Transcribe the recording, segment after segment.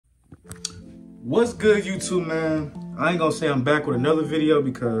What's good, YouTube, man? I ain't gonna say I'm back with another video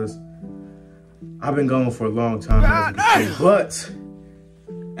because I've been gone for a long time, but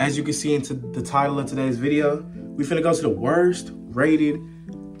as you can see into the title of today's video, we finna go to the worst rated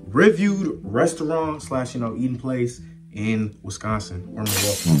reviewed restaurant slash, eating place in Wisconsin or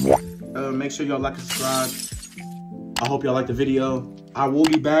Milwaukee. Make sure y'all like and subscribe. I hope y'all like the video. I will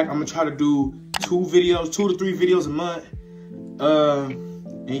be back. I'm gonna try to do 2 to 3 videos a month.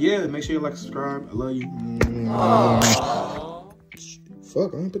 And yeah, make sure you like and subscribe. I love you.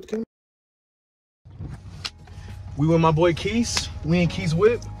 Fuck, I didn't put the camera. We with my boy Keys. We in Keys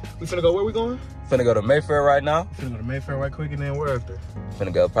Whip. We finna go, where we going? Finna go to Mayfair right now. Finna go to Mayfair right quick, and then where after?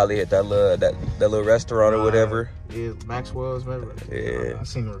 Finna go probably hit that little restaurant or whatever. Yeah, Maxwell's, whatever. Yeah. I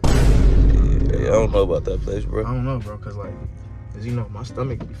seen her. Yeah, I don't know about that place, bro. I don't know, bro, cause like, as you know, my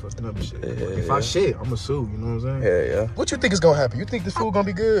stomach be fucking up and shit. If I shit, I'ma sue, you know what I'm saying? Yeah. What you think is gonna happen? You think this food gonna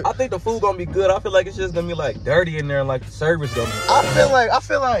be good? I think the food gonna be good. I feel like it's just gonna be like dirty in there and like the service gonna be good. I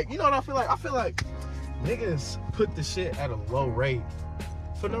feel like, you know what I feel like? I feel like niggas put the shit at a low rate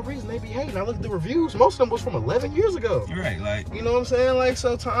for no reason. They be hating. I look at the reviews. Most of them was from 11 years ago. You're right, like. You know what I'm saying? Like,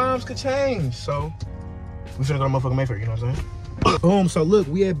 so times could change. So, we finna go to motherfucking Mayfair, you know what I'm saying? Boom, so look,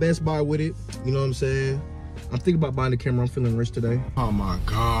 we at Best Buy with it. You know what I'm saying? I'm thinking about buying the camera. I'm feeling rich today. Oh my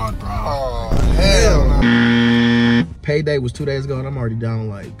God, bro. Oh, hell no. Payday was 2 days ago and I'm already down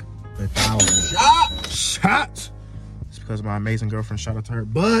like 1,000. Shots! It's because of my amazing girlfriend. Shout out to her.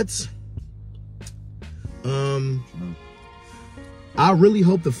 But, I really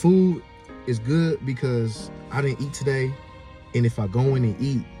hope the food is good because I didn't eat today. And if I go in and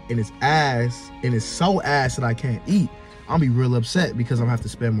eat and it's ass, and it's so ass that I can't eat, I'll be real upset because I'm gonna have to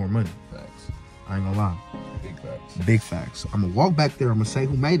spend more money. Facts. I ain't gonna lie. Big facts. Big facts. I'm gonna walk back there. I'm gonna say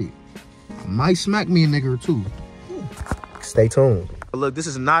who made it. I might smack me a nigga or two. Stay tuned. Look, this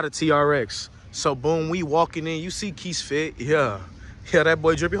is not a TRX. So boom, we walking in. You see Keys Fit. Yeah, that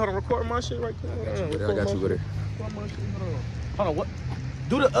boy Drippy. Hold on, record my shit right quick. I got you with it. Hold on, what?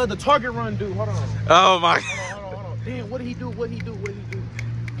 Do the target run, dude. Hold on. Oh my. Hold on. Damn, what did he do? What did he do?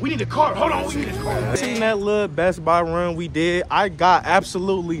 We need a car. Hold on, we need a car. Seen that little Best Buy run we did. I got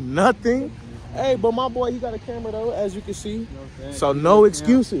absolutely nothing. Hey, but my boy, he got a camera though, as you can see. So no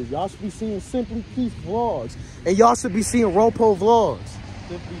excuses. Y'all should be seeing Simply Keith vlogs. And y'all should be seeing Ropo vlogs.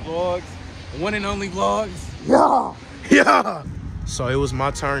 Simply vlogs. One and only vlogs. Yeah. So it was my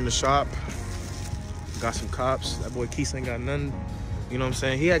turn to shop. Got some cops. That boy Keith ain't got nothing. You know what I'm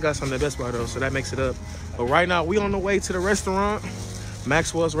saying? He had got something at Best Buy though, so that makes it up. But right now, we on the way to the restaurant.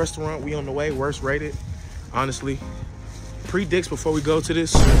 Maxwell's restaurant. We on the way. Worst rated, honestly. Predicts before we go to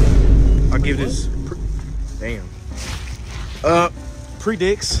this. I'll give this. Damn.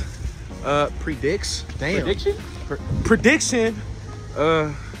 Predicts. Predicts. Damn. Prediction? Prediction.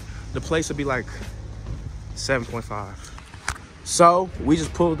 The place will be like 7.5. So we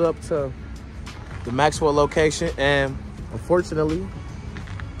just pulled up to the Maxwell location, and unfortunately,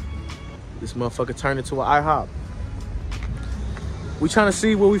 this motherfucker turned into an IHOP. We trying to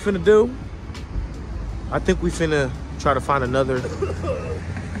see what we finna do. I think we finna try to find another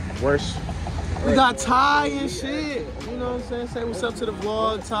worse. We got Ty and shit. You know what I'm saying? Say what's up to the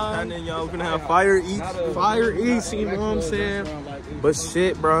vlog, Ty. And then y'all gonna have fire eats. Fire eats, you know what I'm saying? But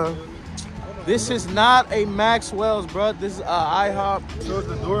shit, bro. This is not a Maxwell's, bro. This is a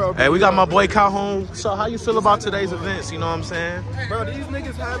IHOP. Hey, we got my boy Calhoun. So how you feel about today's events? You know what I'm saying? Bro, these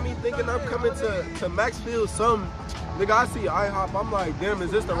niggas have me thinking I'm coming to Maxfield something. Nigga, I see IHOP. I'm like, damn, is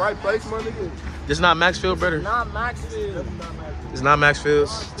this the right place, my nigga? This not Maxfield, brother. Not Maxfield. It's not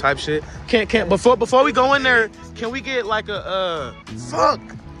Maxfield's type shit. Can't before we go in there, can we get like a fuck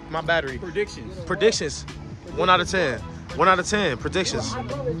my battery. Predictions. 1 out of 10. 1 out of 10 predictions.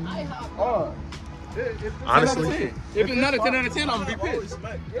 Honestly. If it's not a 10 out of 10, I'm gonna be pissed.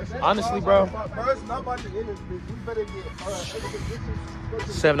 Honestly, bro. Bro, it's not about the end of this. We better get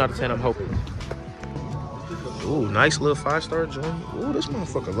 7 out of 10, I'm hoping. Ooh, nice little 5-star joint. Ooh, this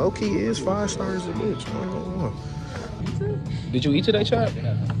motherfucker low-key is 5 stars a bitch. I ain't gonna lie. Did you eat today, Chad?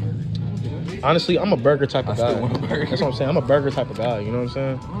 Honestly, I'm a burger type of guy. That's what I'm saying. I'm a burger type of guy. You know what I'm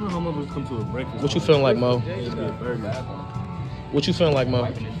saying? I don't know how much come to a breakfast. What you feeling like, Mo? What you feeling like, Mo?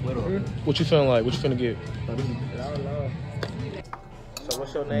 What you feeling like? What you finna get? So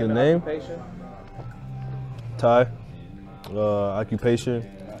what's your name? The name? Occupation? Ty. Occupation.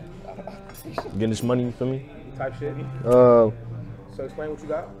 Getting this money, you feel me? Type shit. So explain what you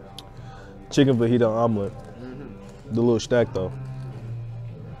got. Chicken fajita omelet. The little stack though.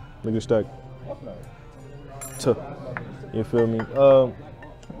 Look at stack. You feel me?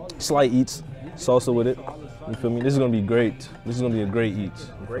 Slight eats, salsa with it. You feel me? This is gonna be great. This is gonna be a great eat.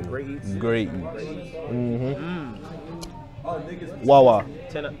 Great eats. Great eat. Wawa.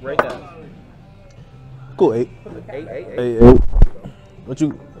 10, rate that. Cool, 8. 8. 8. What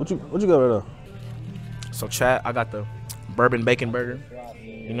you got right now? So chat, I got the bourbon bacon burger.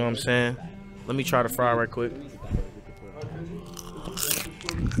 You know what I'm saying? Let me try the fry right quick.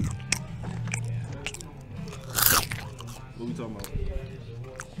 What we talking about?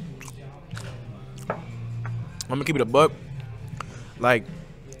 I'm gonna keep it a buck. Like,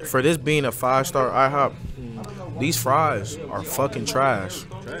 for this being a 5-star IHOP, these fries are fucking trash.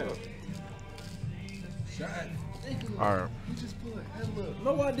 Alright.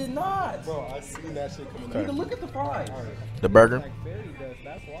 No, I did not. Bro, I seen that shit coming Nigga, look at the fries. The burger.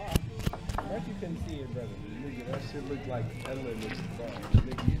 That's why. Bet you couldn't see it, brother. Nigga, that shit looked like hella nigga.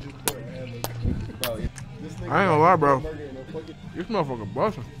 Nigga, you just put hella. Bro, this nigga I ain't gonna lie, bro. burger in a fucking. This motherfucker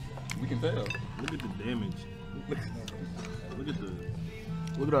busting. We can tell. Look at the damage. Look at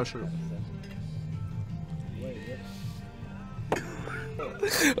That shit.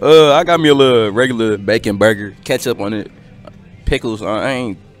 I got me a little regular bacon burger, ketchup on it, pickles. I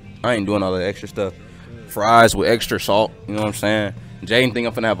ain't doing all that extra stuff. Fries with extra salt. You know what I'm saying? Jaden think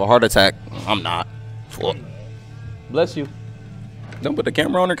I'm finna have a heart attack. I'm not. Fuck. Bless you. Don't put the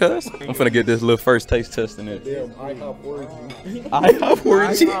camera on her, cuz. I'm finna get this little first taste test in it. Damn, IHOP orgy. IHOP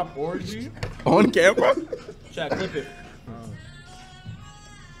orgy? IHOP orgy? On camera? Chat, clip it.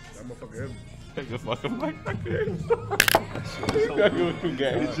 That motherfucker heavy. Take the fucking mic back there.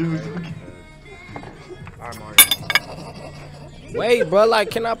 Alright, Mario. Wait, bro,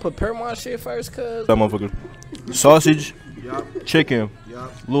 like, can I prepare my shit first, cuz? That motherfucker. Sausage, Yup. chicken,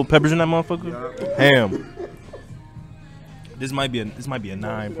 Yup. little peppers in that motherfucker, Yup. ham. This might be a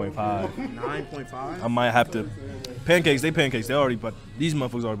 9.5. 9.5. I might have to. Pancakes. They already, but these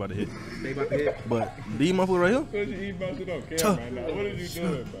motherfuckers already about to hit. They about to hit. But these motherfuckers right here. What you eat about it on camera right now? What are you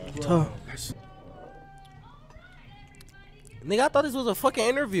doing, bro? Tough. Nigga, I thought this was a fucking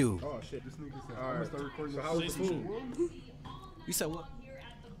interview. Oh shit, this nigga said, I'm gonna start recording. So how was the food? You said what?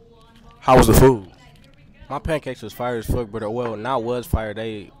 How was the food? My pancakes was fire as fuck, but well, not was fire.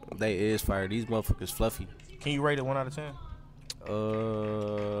 They is fire. These motherfuckers fluffy. Can you rate it 1 out of 10?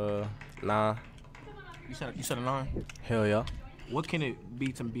 Nah. You said a 9? Hell yeah. What can it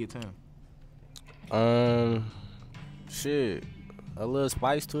be to be a 10? Shit. A little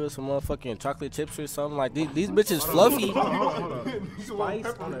spice to it, some motherfucking chocolate chips or something. Like, these bitches fluffy. Hold on. Spice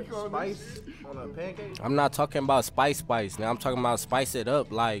on a pancake? I'm not talking about spice. Now I'm talking about spice it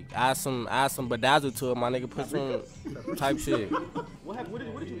up. Like, add some bedazzle to it, my nigga. Put some type shit. What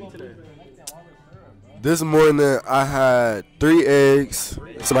did you eat today? This morning I had 3 eggs,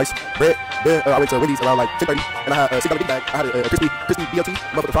 some rice, bread. Then I went to Wendy's around like 10:30, and I had $6 big bag. I had a crispy BLT,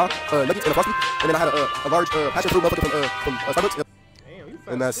 motherfucker fry, nuggets and a frosty, and then I had a large passion fruit motherfucker from Starbucks. Damn, you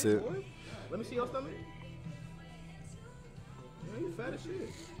fat And that's as shit, it. boy. Let me see your stomach. Yeah, you fat as shit.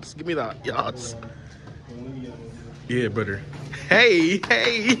 Just give me the yachts. Yeah, brother. Hey.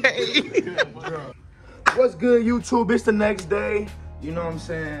 What's good, YouTube? It's the next day. You know what I'm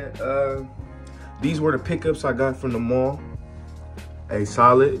saying? These were the pickups I got from the mall. Hey,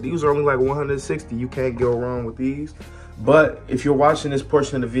 solid. These are only like 160. You can't go wrong with these. But if you're watching this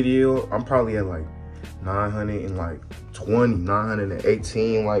portion of the video, I'm probably at like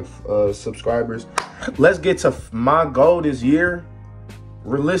 918 like subscribers. Let's get to my goal this year.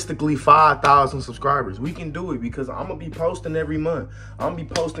 Realistically, 5,000 subscribers. We can do it because I'm gonna be posting every month. I'm gonna be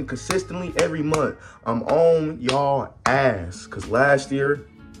posting consistently every month. I'm on y'all ass because last year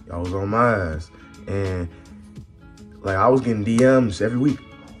y'all was on my ass. And like I was getting DMs every week.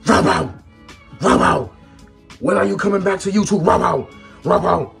 Ropo, when are you coming back to YouTube? Ropo.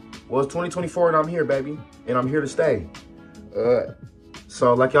 Well, it's 2024 and I'm here, baby, and I'm here to stay.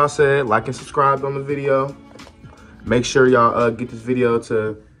 So like y'all said, like and subscribe on the video. Make sure y'all get this video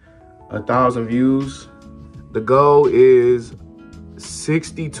to 1,000 views. The goal is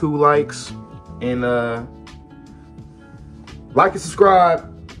 62 likes, and like and subscribe.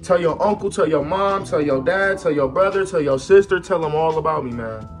 Tell your uncle, tell your mom, tell your dad, tell your brother, tell your sister, tell them all about me,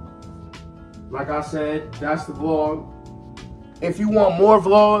 man. Like I said, that's the vlog. If you want more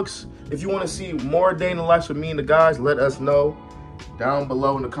vlogs, if you want to see more day in the life with me and the guys, let us know down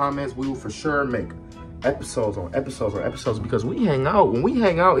below in the comments. We will for sure make episodes on episodes because we hang out. When we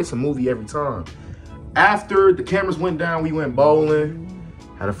hang out, it's a movie every time. After the cameras went down, we went bowling.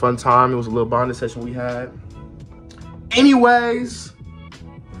 Had a fun time. It was a little bonding session we had. Anyways,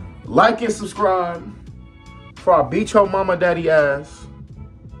 like and subscribe before I beat your mama daddy ass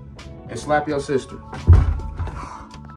and slap your sister.